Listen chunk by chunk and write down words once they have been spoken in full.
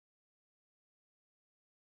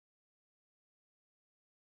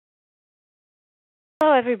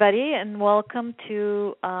Hello, everybody, and welcome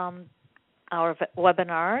to our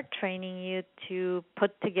webinar training you to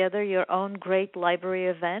put together your own great library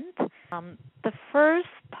event. The first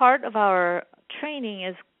part of our training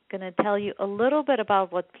is going to tell you a little bit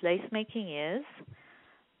about what placemaking is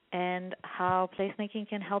and how placemaking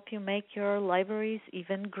can help you make your libraries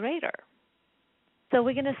even greater. So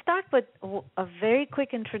we're going to start with a very quick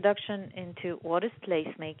introduction into what is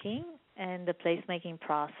placemaking and the placemaking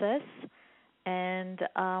process, and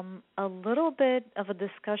a little bit of a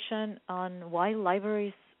discussion on why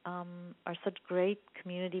libraries are such great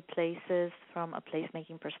community places from a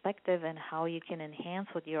placemaking perspective and how you can enhance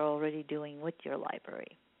what you're already doing with your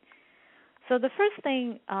library. So the first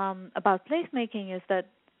thing about placemaking is that,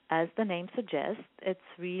 as the name suggests, it's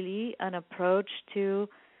really an approach to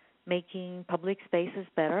making public spaces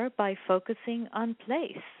better by focusing on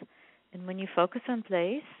place. And when you focus on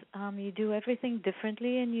place, you do everything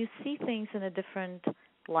differently and you see things in a different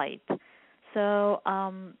light. So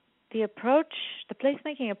the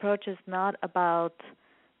placemaking approach is not about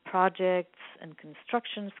projects and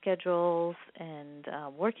construction schedules and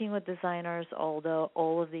working with designers, although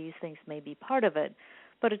all of these things may be part of it.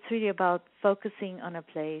 But it's really about focusing on a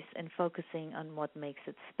place and focusing on what makes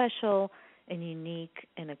it special and unique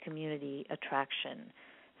in a community attraction.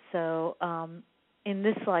 So in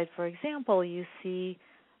this slide, for example, you see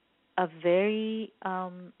a very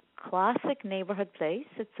classic neighborhood place.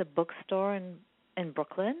 It's a bookstore in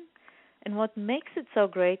Brooklyn. And what makes it so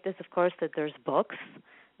great is, of course, that there's books,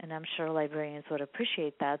 and I'm sure librarians would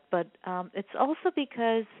appreciate that. But it's also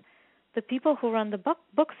because the people who run the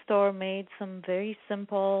bookstore made some very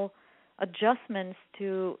simple adjustments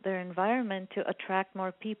to their environment to attract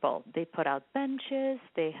more people. They put out benches,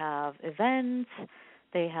 they have events,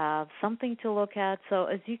 they have something to look at. So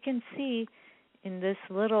as you can see, in this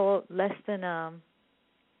little less than a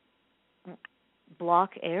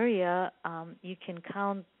block area, you can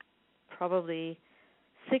count probably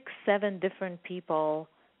 6, 7 different people,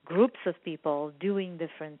 groups of people doing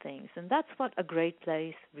different things. And that's what a great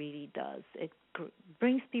place really does. It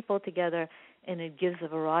brings people together and it gives a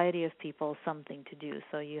variety of people something to do.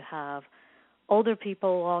 So you have older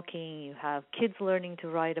people walking, you have kids learning to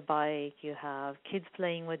ride a bike, you have kids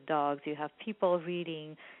playing with dogs, you have people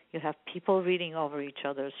reading, you have people reading over each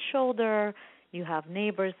other's shoulder, you have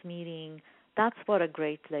neighbors meeting. That's what a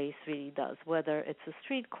great place really does, whether it's a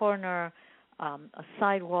street corner, a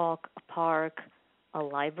sidewalk, a park, a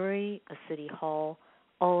library, a city hall.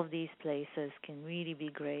 All of these places can really be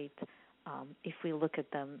great if we look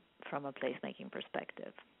at them from a placemaking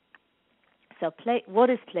perspective. So what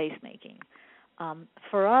is placemaking?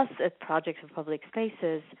 For us at Projects for Public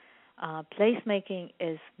Spaces, placemaking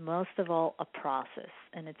is most of all a process,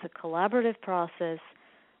 and it's a collaborative process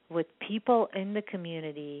with people in the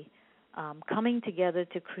community coming together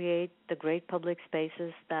to create the great public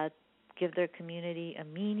spaces that give their community a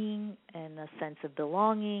meaning and a sense of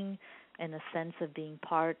belonging and a sense of being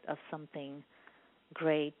part of something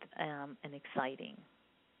great and exciting.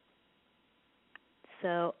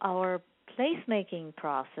 So our placemaking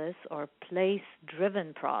process or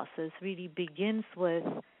place-driven process really begins with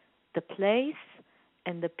the place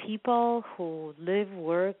and the people who live,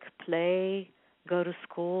 work, play, go to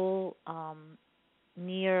school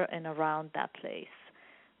near and around that place.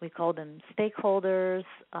 We call them stakeholders,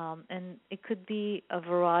 and it could be a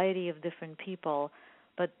variety of different people,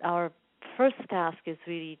 but our first task is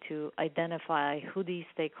really to identify who these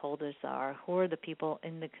stakeholders are, who are the people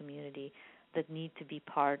in the community that need to be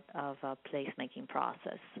part of a placemaking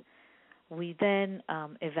process. We then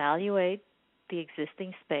evaluate the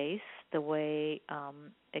existing space the way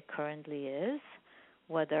it currently is,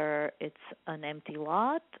 whether it's an empty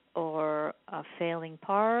lot or a failing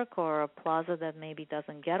park or a plaza that maybe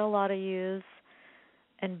doesn't get a lot of use.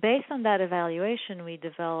 And based on that evaluation, we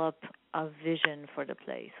develop a vision for the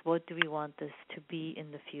place. What do we want this to be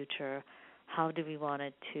in the future? How do we want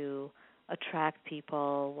it to attract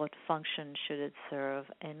people? What function should it serve?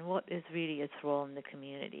 And what is really its role in the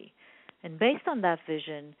community? And based on that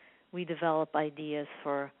vision, we develop ideas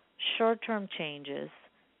for short-term changes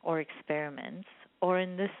or experiments. Or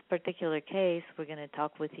in this particular case, we're going to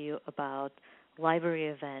talk with you about library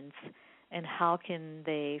events and how can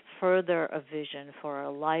they further a vision for a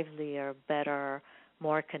livelier, better,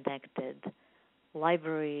 more connected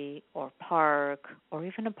library or park or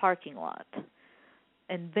even a parking lot.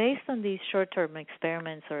 And based on these short-term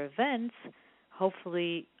experiments or events,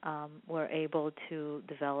 hopefully we're able to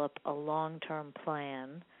develop a long-term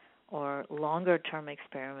plan or longer-term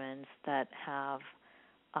experiments that have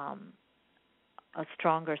a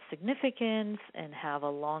stronger significance and have a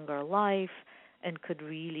longer life and could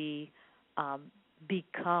really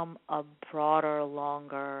become a broader,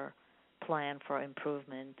 longer plan for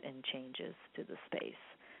improvement and changes to the space.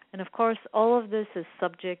 And of course, all of this is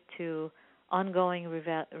subject to ongoing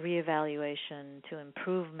reevaluation, to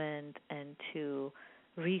improvement, and to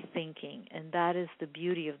rethinking. And that is the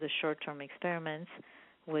beauty of the short-term experiments,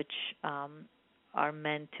 which are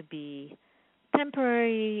meant to be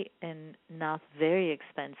temporary and not very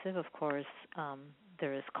expensive. Of course,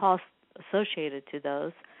 there is cost associated to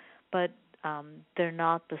those, but they're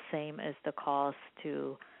not the same as the cost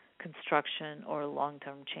to construction or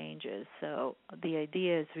long-term changes. So the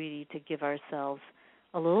idea is really to give ourselves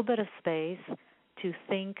a little bit of space to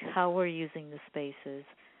think how we're using the spaces,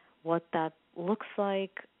 what that looks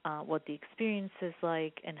like, what the experience is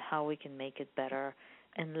like, and how we can make it better,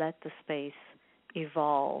 and let the space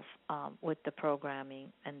evolve with the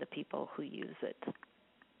programming and the people who use it.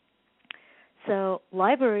 So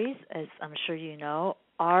libraries, as I'm sure you know,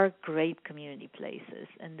 are great community places,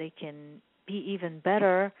 and they can be even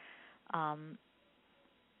better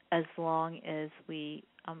as long as we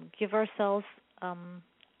give ourselves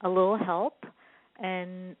a little help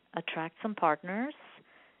and attract some partners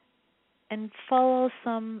and follow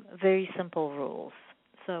some very simple rules.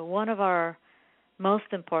 So one of our most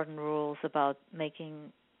important rules about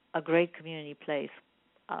making a great community place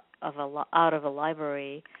out of a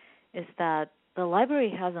library is that the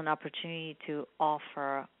library has an opportunity to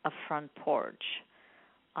offer a front porch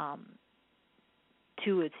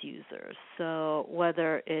to its users. So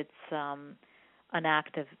whether it's an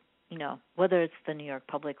active, whether it's the New York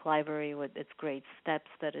Public Library with its great steps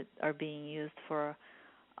that are being used for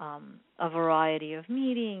a variety of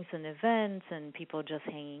meetings and events and people just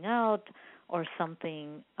hanging out, or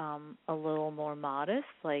something a little more modest,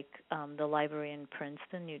 like the library in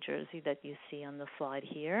Princeton, New Jersey, that you see on the slide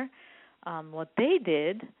here. What they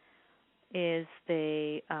did is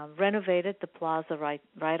they renovated the plaza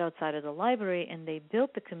right outside of the library, and they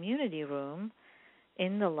built the community room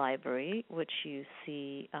in the library, which you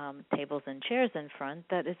see tables and chairs in front,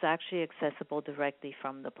 that is actually accessible directly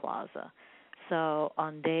from the plaza. So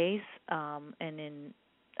on days and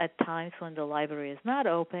at times when the library is not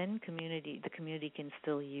open, the community can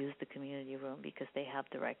still use the community room because they have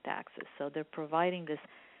direct access. So they're providing this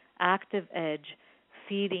active edge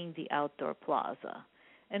feeding the outdoor plaza.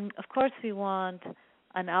 And of course we want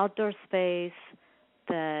an outdoor space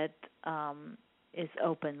that is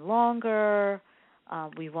open longer.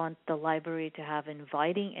 We want the library to have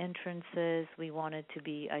inviting entrances. We want it to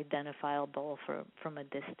be identifiable from a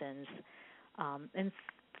distance. And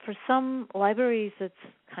for some libraries, it's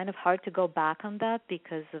kind of hard to go back on that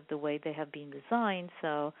because of the way they have been designed.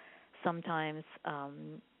 So sometimes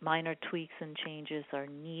minor tweaks and changes are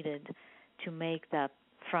needed to make that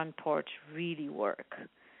front porch really work.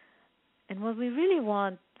 And what we really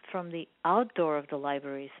want from the outdoor of the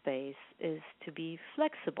library space is to be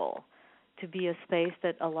flexible, to be a space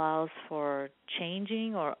that allows for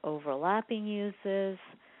changing or overlapping uses,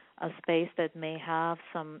 a space that may have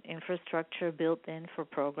some infrastructure built in for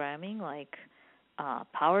programming, like a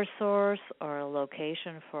power source or a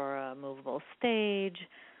location for a movable stage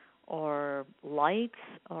or lights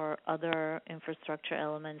or other infrastructure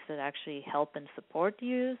elements that actually help and support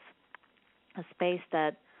use, a space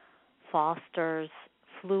that fosters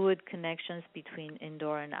fluid connections between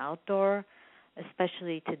indoor and outdoor,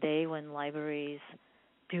 especially today when libraries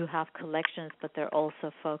do have collections, but they're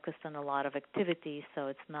also focused on a lot of activities, so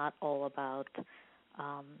it's not all about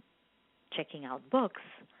checking out books.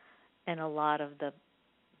 And a lot of the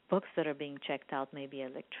books that are being checked out may be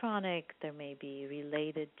electronic, they may be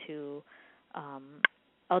related to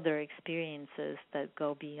other experiences that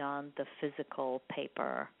go beyond the physical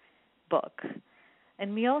paper book.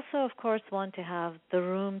 And we also, of course, want to have the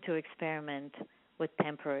room to experiment with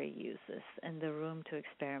temporary uses and the room to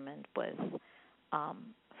experiment with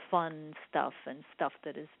fun stuff and stuff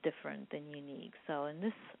that is different and unique. So in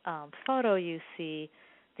this photo, you see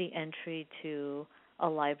the entry to a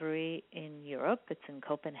library in Europe. It's in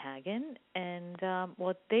Copenhagen. And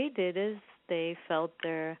what they did is they felt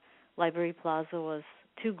their library plaza was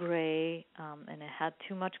too gray and it had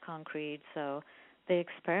too much concrete. So they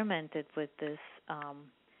experimented with this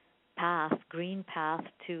green path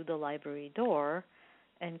to the library door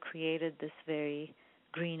and created this very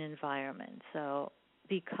green environment. So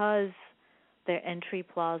because their entry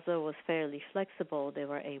plaza was fairly flexible, they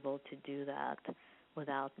were able to do that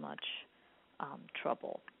without much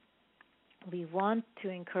trouble. We want to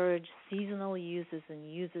encourage seasonal uses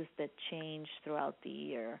and uses that change throughout the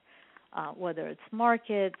year, whether it's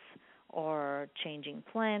markets or changing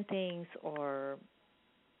plantings or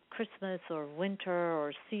Christmas or winter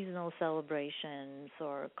or seasonal celebrations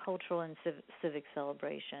or cultural and civic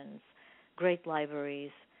celebrations, great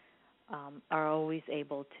libraries are always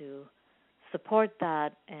able to support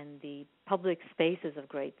that, and the public spaces of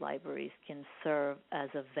great libraries can serve as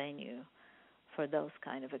a venue for those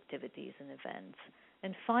kind of activities and events.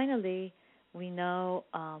 And finally, we know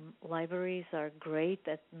libraries are great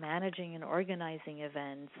at managing and organizing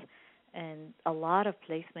events, and a lot of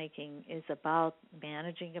placemaking is about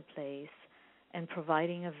managing a place and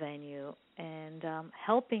providing a venue and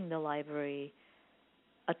helping the library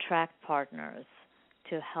attract partners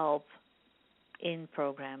to help in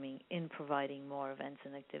programming, in providing more events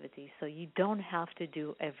and activities. So you don't have to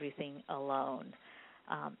do everything alone.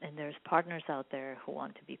 And there's partners out there who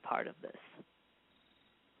want to be part of this.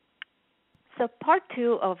 So part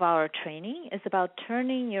 2 of our training is about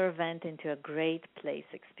turning your event into a great place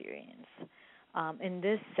experience. In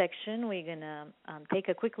this section, we're going to take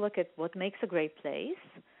a quick look at what makes a great place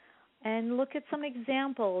and look at some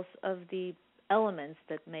examples of the elements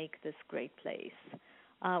that make this great place.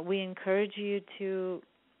 We encourage you to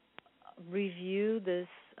review this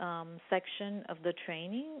section of the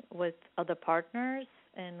training with other partners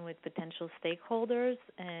and with potential stakeholders,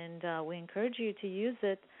 and we encourage you to use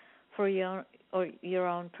it for your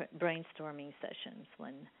own brainstorming sessions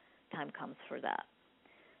when time comes for that.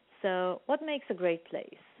 So what makes a great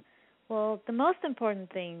place? Well, the most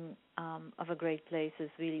important thing of a great place is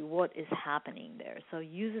really what is happening there. So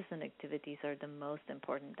uses and activities are the most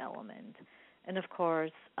important element. And of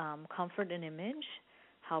course, comfort and image,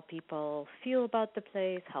 how people feel about the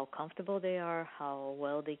place, how comfortable they are, how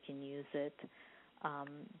well they can use it.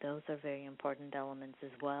 Those are very important elements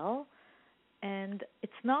as well. And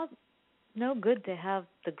it's no good to have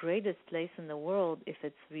the greatest place in the world if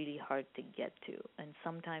it's really hard to get to. And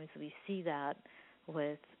sometimes we see that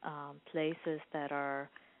with places that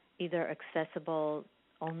are either accessible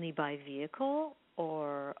only by vehicle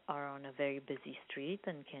or are on a very busy street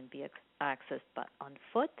and can be accessed on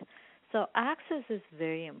foot. So access is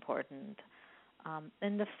very important.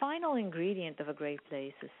 And the final ingredient of a great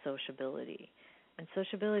place is sociability. And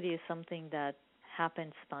sociability is something that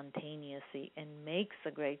happens spontaneously and makes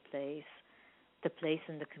a great place the place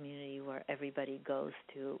in the community where everybody goes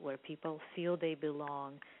to, where people feel they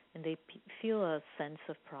belong and they feel a sense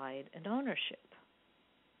of pride and ownership.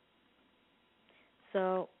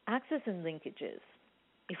 So access and linkages.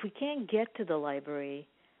 If we can't get to the library,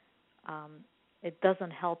 it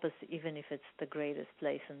doesn't help us even if it's the greatest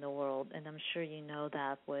place in the world. And I'm sure you know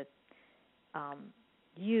that with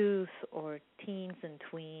youth or teens and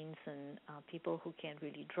tweens and people who can't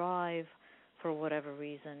really drive for whatever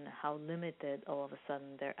reason, how limited all of a sudden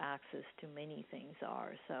their access to many things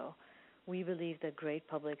are. So we believe that great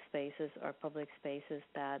public spaces are public spaces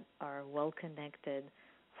that are well connected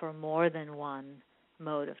for more than one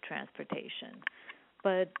mode of transportation.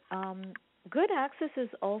 But good access is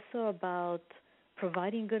also about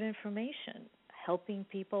providing good information, helping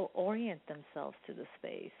people orient themselves to the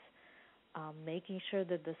space, making sure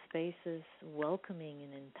that the space is welcoming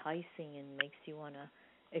and enticing and makes you want to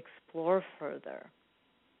explore further.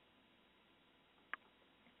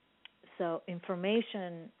 So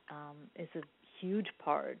information is a huge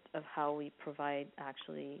part of how we provide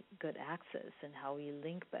actually good access and how we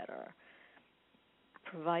link better.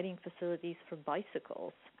 Providing facilities for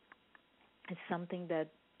bicycles is something that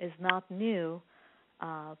is not new,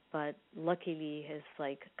 but luckily has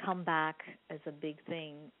come back as a big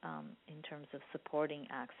thing in terms of supporting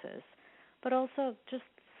access. But also just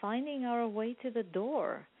finding our way to the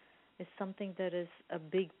door is something that is a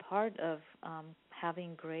big part of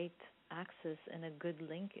having great access and a good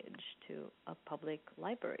linkage to a public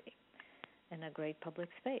library and a great public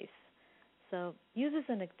space. So uses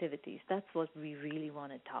and activities, that's what we really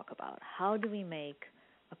want to talk about. How do we make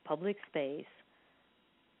a public space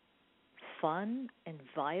fun and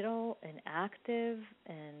vital and active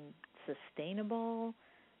and sustainable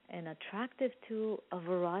and attractive to a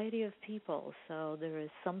variety of people, so there is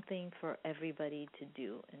something for everybody to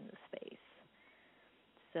do in the space.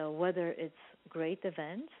 So whether it's great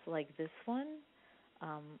events like this one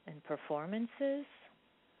and performances,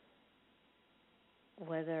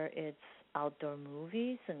 whether it's outdoor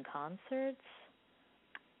movies and concerts,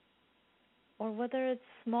 or whether it's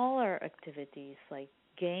smaller activities like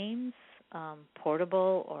games,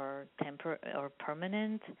 portable or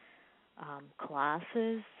permanent,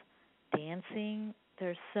 classes, dancing.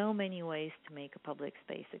 There's so many ways to make a public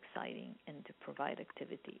space exciting and to provide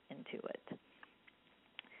activity into it.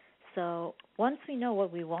 So once we know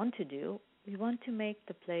what we want to do, we want to make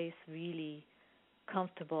the place really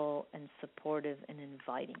comfortable and supportive and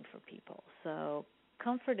inviting for people. So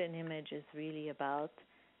comfort and image is really about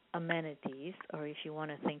amenities, or if you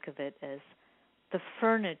want to think of it as the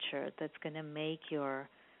furniture that's going to make your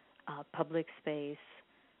public space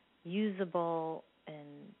usable and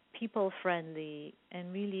people friendly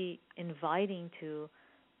and really inviting to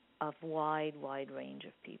a wide range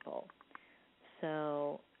of people.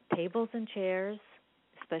 So tables and chairs,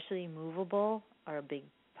 especially movable, are a big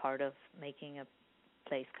part of making a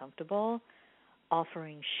place comfortable.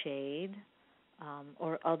 Offering shade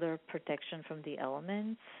or other protection from the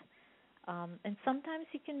elements. And sometimes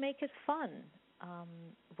you can make it fun,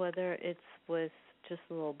 whether it's with just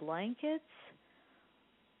little blankets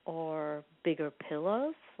or bigger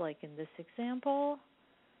pillows, like in this example,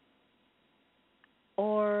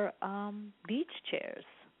 or beach chairs.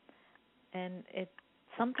 And it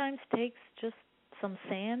sometimes takes just some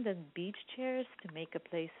sand and beach chairs to make a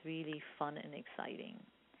place really fun and exciting.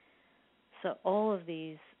 So all of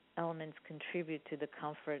these elements contribute to the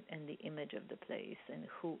comfort and the image of the place and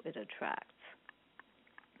who it attracts.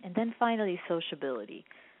 And then finally, sociability.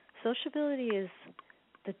 Sociability is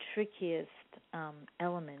the trickiest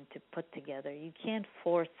element to put together. You can't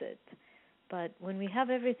force it. But when we have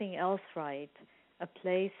everything else right, a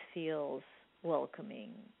place feels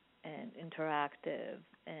welcoming and interactive,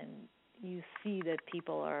 and you see that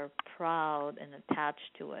people are proud and attached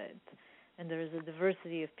to it. And there is a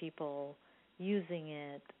diversity of people using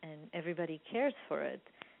it, and everybody cares for it.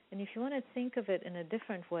 And if you want to think of it in a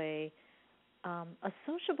different way, a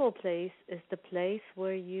sociable place is the place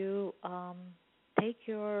where you take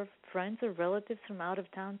your friends or relatives from out of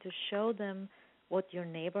town to show them what your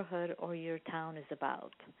neighborhood or your town is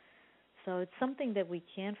about. So it's something that we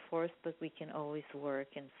can't force, but we can always work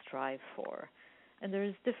and strive for. And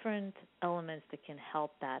there's different elements that can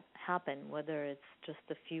help that happen, whether it's just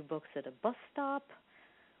a few books at a bus stop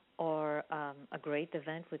or a great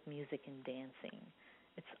event with music and dancing.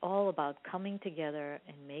 It's all about coming together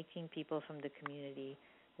and making people from the community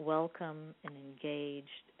welcome and engaged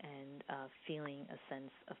and feeling a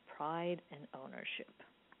sense of pride and ownership.